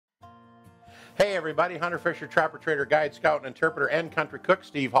Hey everybody, Hunter Fisher, Trapper, Trader, Guide, Scout, and Interpreter, and Country Cook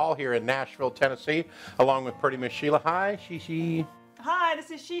Steve Hall here in Nashville, Tennessee, along with pretty Miss Sheila. Hi, Shishi. Hi, this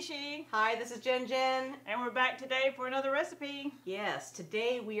is Shishi. Hi, this is Jen Jen. And we're back today for another recipe. Yes,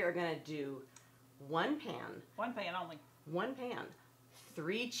 today we are going to do one pan. One pan only. One pan.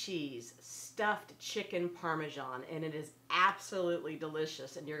 3 cheese stuffed chicken parmesan, and it is absolutely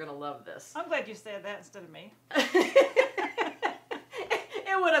delicious, and you're going to love this. I'm glad you said that instead of me.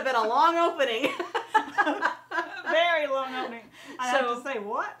 It would have been a long opening. Very long opening. I have to say,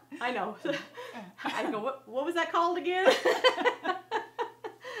 what? I know. I go, what was that called again?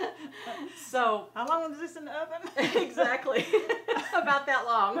 So how long was this in the oven? Exactly. About that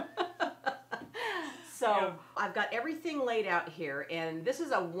long. So Yeah. I've got everything laid out here, and this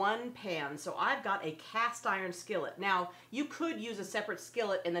is a one pan, so I've got a cast iron skillet. Now, you could use a separate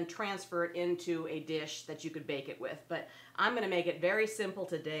skillet and then transfer it into a dish that you could bake it with, but I'm going to make it very simple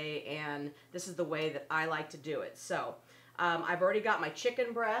today, and this is the way that I like to do it. So I've already got my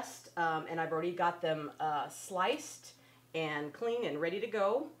chicken breast, and I've already got them sliced and clean and ready to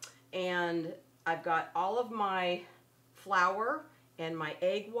go, and I've got all of my flour and my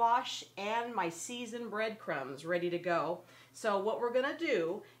egg wash and my seasoned breadcrumbs ready to go. So what we're going to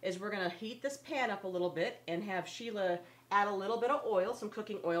do is we're going to heat this pan up a little bit and have Sheila add a little bit of oil, some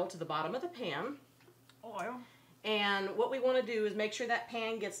cooking oil, to the bottom of the pan. Oil. And what we want to do is make sure that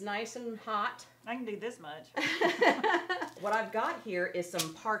pan gets nice and hot. I can do this much. What I've got here is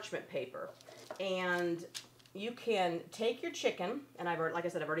some parchment paper. And you can take your chicken, and like I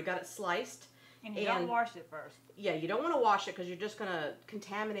said, I've already got it sliced. And you don't wash it first. Yeah, you don't want to wash it because you're just going to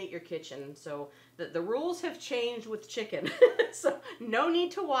contaminate your kitchen. So the rules have changed with chicken. So no need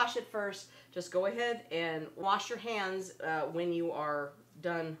to wash it first. Just go ahead and wash your hands when you are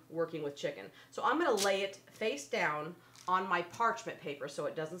done working with chicken. So I'm going to lay it face down on my parchment paper so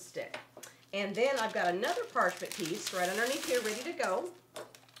it doesn't stick. And then I've got another parchment piece right underneath here ready to go,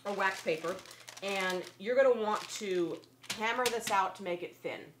 or wax paper. And you're going to want to hammer this out to make it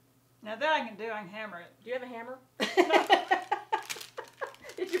thin. Now that I can do, I can hammer it. Do you have a hammer?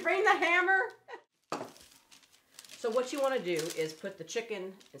 Did you bring the hammer? So what you want to do is put the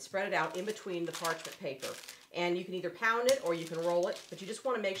chicken and spread it out in between the parchment paper. And you can either pound it or you can roll it, but you just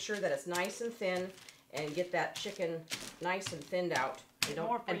want to make sure that it's nice and thin and get that chicken nice and thinned out.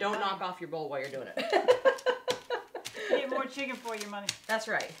 And don't knock off your bowl while you're doing it. Get more chicken for your money. That's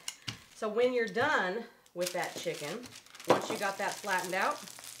right. So when you're done with that chicken, once you got that flattened out,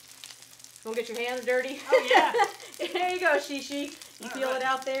 don't get your hands dirty. Oh, yeah. There you go, Shishi. You feel right. it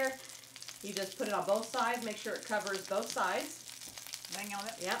out there. You just put it on both sides. Make sure it covers both sides. Bang on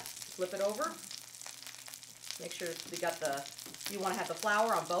it. Yep. Flip it over. Make sure you want to have the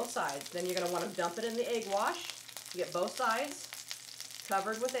flour on both sides. Then you're going to want to dump it in the egg wash. You get both sides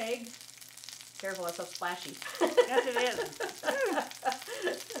covered with egg. Careful, that's so splashy. Yes, it is.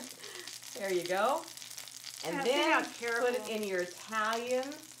 There you go. And Now, then see how put it in your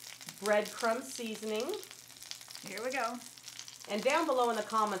Italian breadcrumb seasoning. Here we go. And down below in the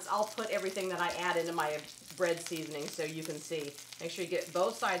comments, I'll put everything that I add into my bread seasoning so you can see. Make sure you get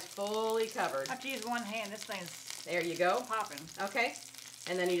both sides fully covered. I have to use one hand. This thing's There you go. popping. Okay.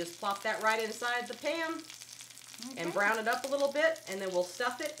 And then you just plop that right inside the pan and brown it up a little bit, and then we'll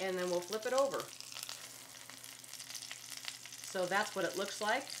stuff it, and then we'll flip it over. So that's what it looks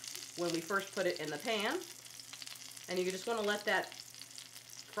like when we first put it in the pan. And you just want to let that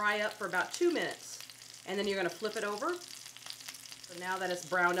fry up for about 2 minutes. And then you're going to flip it over. So now that it's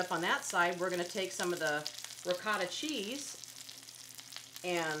browned up on that side, we're going to take some of the ricotta cheese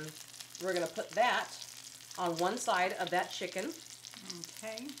and we're going to put that on one side of that chicken.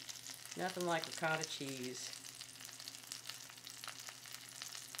 Okay. Nothing like ricotta cheese.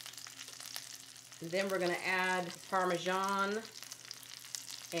 And then we're going to add Parmesan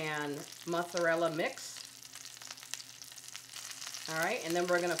and mozzarella mix. All right, and then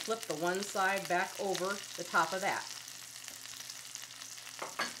we're going to flip the one side back over the top of that.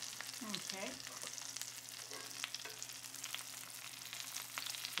 Okay.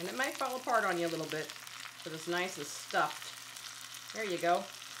 And it might fall apart on you a little bit, but it's nice and stuffed. There you go.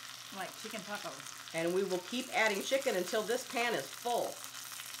 Like chicken tacos. And we will keep adding chicken until this pan is full.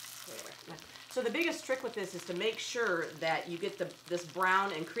 So the biggest trick with this is to make sure that you get this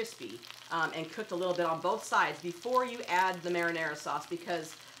brown and crispy and cooked a little bit on both sides before you add the marinara sauce,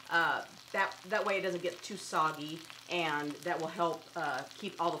 because that way it doesn't get too soggy, and that will help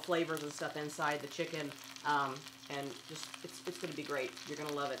keep all the flavors and stuff inside the chicken, and just it's going to be great. You're going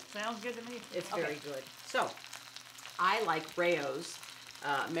to love it. Sounds good to me. It's very good. So I like Rayo's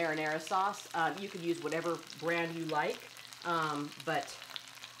marinara sauce. You could use whatever brand you like, but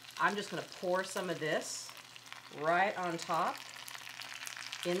I'm just going to pour some of this right on top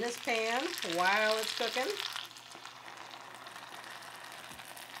in this pan while it's cooking.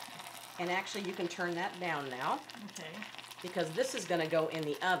 And actually you can turn that down now. Okay. Because this is going to go in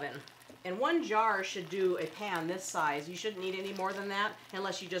the oven. And 1 jar should do a pan this size. You shouldn't need any more than that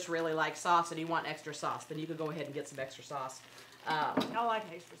unless you just really like sauce and you want extra sauce. Then you can go ahead and get some extra sauce. I like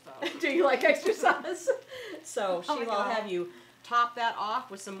extra sauce. Do you like extra sauce? So Sheila, I'll have you top that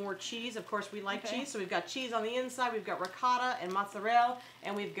off with some more cheese. Of course, we like cheese, so we've got cheese on the inside. We've got ricotta and mozzarella,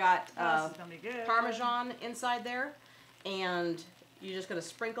 and we've got This is gonna be good. Parmesan inside there. And you're just going to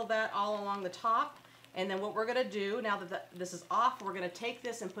sprinkle that all along the top. And then what we're going to do, now that this is off, we're going to take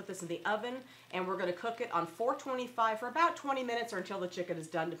this and put this in the oven, and we're going to cook it on 425 for about 20 minutes or until the chicken is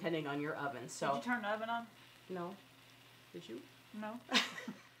done, depending on your oven. So, did you turn the oven on? No. Did you? No.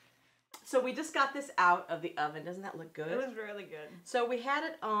 So we just got this out of the oven. Doesn't that look good? It was really good. So we had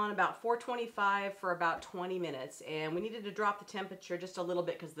it on about 425 for about 20 minutes, and we needed to drop the temperature just a little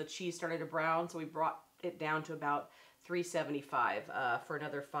bit because the cheese started to brown, so we brought it down to about 375 for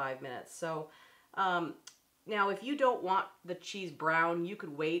another 5 minutes. So now if you don't want the cheese brown, you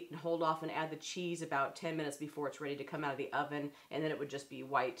could wait and hold off and add the cheese about 10 minutes before it's ready to come out of the oven, and then it would just be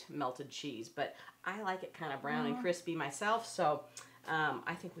white melted cheese. But I like it kind of brown and crispy myself, so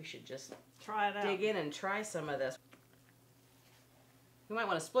I think we should just try it out. Dig in and try some of this. You might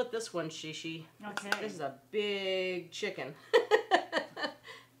want to split this one, Shishi. Okay. This is a big chicken.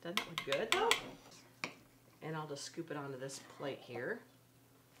 Doesn't it look good though? And I'll just scoop it onto this plate here.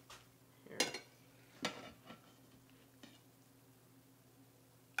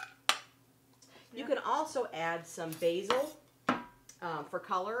 You can also add some basil for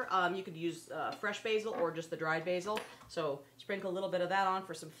color. You could use fresh basil or just the dried basil. So sprinkle a little bit of that on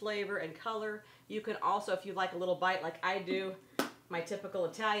for some flavor and color. You can also, if you like a little bite like I do, my typical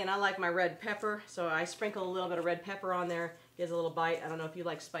Italian, I like my red pepper. So I sprinkle a little bit of red pepper on there. Gives a little bite. I don't know if you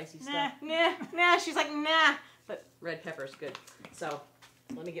like spicy stuff. Nah. She's like, nah. But red pepper is good. So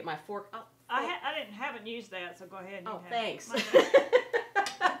let me get my fork. Oh, I haven't used that, so go ahead. Oh, thanks.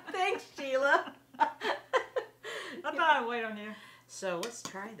 Thanks, Sheila. I thought I'd wait on you. So let's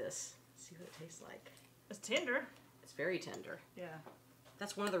try this. See what it tastes like. It's tender. It's very tender. Yeah.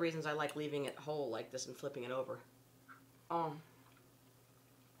 That's one of the reasons I like leaving it whole like this and flipping it over. Okay.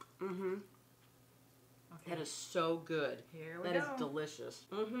 That is so good. Here we go. That is delicious.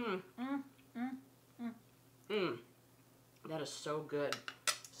 That is so good.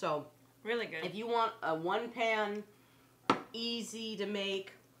 So really good. If you want a one pan, easy to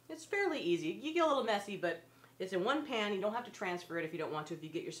make, it's fairly easy. You get a little messy, but it's in one pan. You don't have to transfer it if you don't want to. If you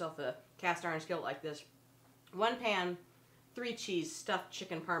get yourself a cast iron skillet like this, one pan, 3 cheese stuffed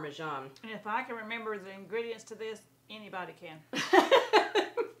chicken parmesan. And if I can remember the ingredients to this, anybody can.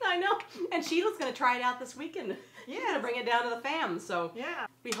 I know. And Sheila's going to try it out this weekend. Yeah. She's going to bring it down to the fam. So yeah.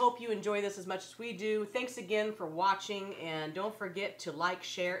 We hope you enjoy this as much as we do. Thanks again for watching, and don't forget to like,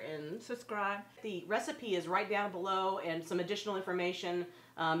 share, and subscribe. The recipe is right down below, and some additional information,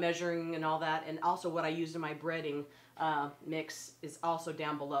 measuring and all that, and also what I used in my breading mix is also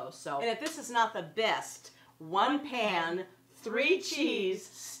down below. So, and if this is not the best, 1 pan, 3 cheese,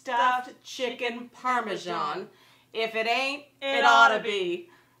 stuffed chicken parmesan, if it ain't, it ought to be.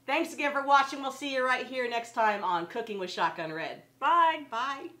 Thanks again for watching. We'll see you right here next time on Cooking with Shotgun Red. Bye.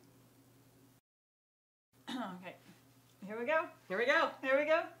 Bye. Okay. Here we go. Here we go. Here we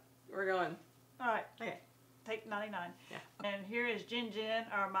go. We're going. All right. Okay. Take 99. Yeah. And here is Jin Jin,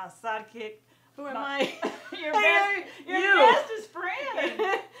 or my sidekick. Who am I? Your bestest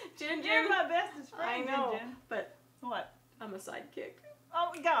friend. Jin Jin. You're my bestest friend. I know. Jin Jin. But what? I'm a sidekick.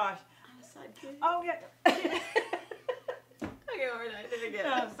 Oh my gosh. I'm a sidekick. Oh yeah. Okay, we're not doing it again.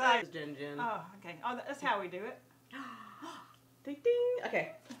 Oh, sorry. Jin Jin. Oh, okay. Oh, that's how we do it. Ding ding.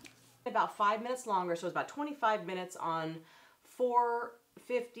 Okay. About 5 minutes longer, so it's about 25 minutes on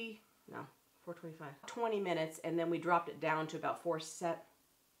 450. No, 425. 20 minutes, and then we dropped it down to about 4 set.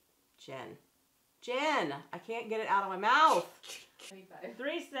 Jen, I can't get it out of my mouth.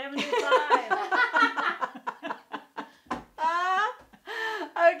 375.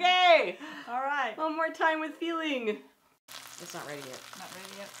 Okay. All right. One more time with feeling. It's not ready yet. Not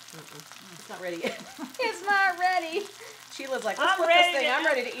ready yet? It's not ready yet. It's not ready. Sheila's like, let's I'm flip ready this thing. I'm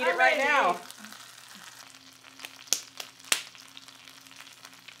ready to eat it right now.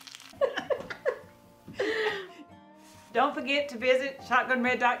 Don't forget to visit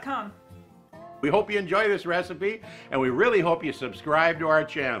shotgunred.com. We hope you enjoy this recipe, and we really hope you subscribe to our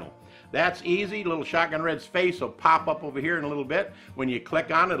channel. That's easy. Little Shotgun Red's face will pop up over here in a little bit. When you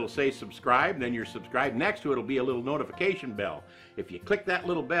click on it, it'll say subscribe, then you're subscribed. Next to it will be a little notification bell. If you click that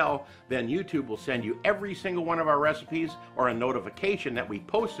little bell, then YouTube will send you every single one of our recipes or a notification that we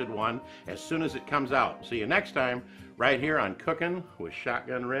posted one as soon as it comes out. See you next time right here on Cooking with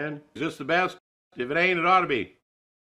Shotgun Red. Is this the best? If it ain't, it ought to be.